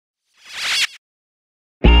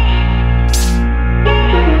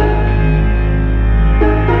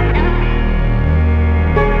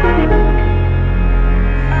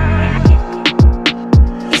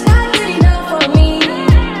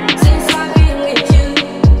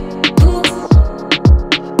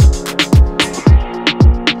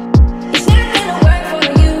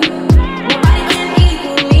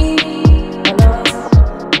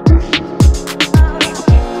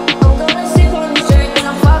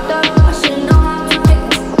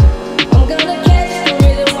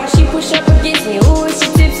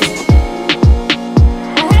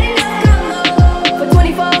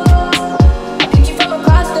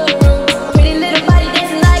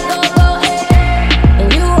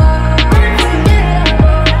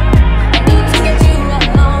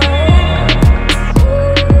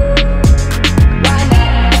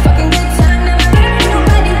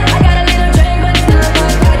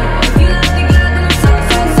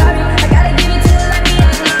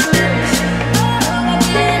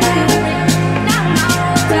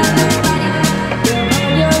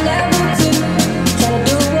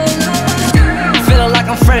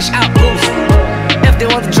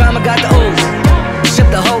I got the ooze. Ship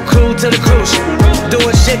the whole crew to the cruise.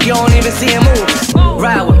 Doing shit you don't even see him move.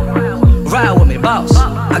 Ride with me, boss.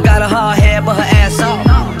 I got a hard head but her ass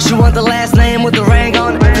off. She want the last name with the ring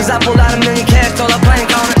on it, cause I pulled out $1 million